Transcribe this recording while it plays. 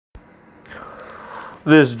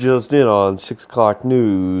This just in on 6 o'clock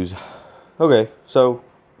news. Okay, so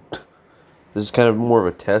this is kind of more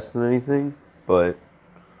of a test than anything, but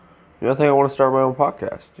I think I want to start my own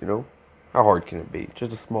podcast. How hard can it be?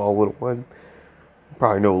 Just a small little one.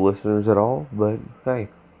 Probably no listeners at all, but hey.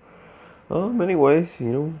 Anyways,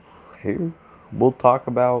 here we'll talk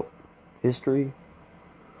about history,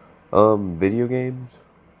 video games,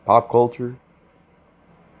 pop culture,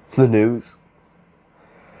 the news.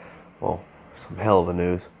 Well, some hell of a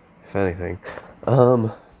news, if anything.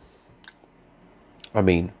 Um, I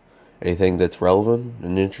mean, anything that's relevant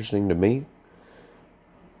and interesting to me.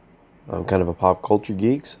 I'm kind of a pop culture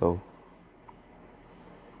geek, so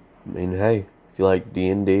hey, if you like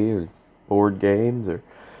D&D or board games or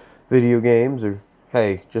video games, or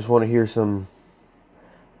hey, just want to hear some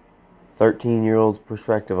 13-year-old's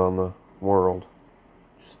perspective on the world,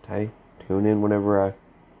 just hey, tune in whenever I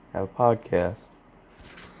have a podcast.